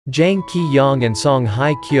Jang Ki Yong and Song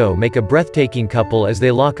Hye Kyo make a breathtaking couple as they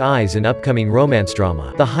lock eyes in upcoming romance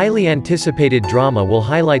drama. The highly anticipated drama will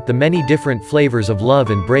highlight the many different flavors of love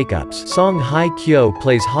and breakups. Song Hye Kyo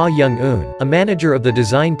plays Ha Young Eun, a manager of the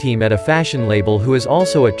design team at a fashion label who is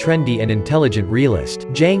also a trendy and intelligent realist.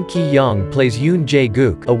 Jang Ki Yong plays Yoon Jae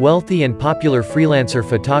Guk, a wealthy and popular freelancer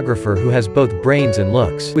photographer who has both brains and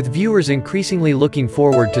looks. With viewers increasingly looking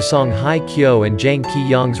forward to Song Hye Kyo and Jang Ki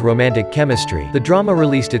Yong's romantic chemistry, the drama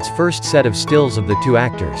released its first set of stills of the two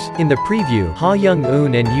actors. In the preview, Ha Young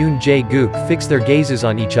Eun and Yoon Jae Guk fix their gazes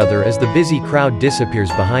on each other as the busy crowd disappears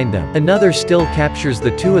behind them. Another still captures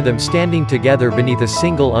the two of them standing together beneath a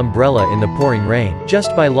single umbrella in the pouring rain.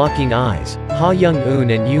 Just by locking eyes, Ha Young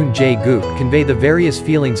Eun and Yoon Jae Guk convey the various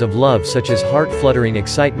feelings of love such as heart-fluttering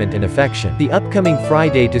excitement and affection. The upcoming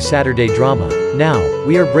Friday to Saturday drama, Now,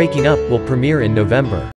 We Are Breaking Up, will premiere in November.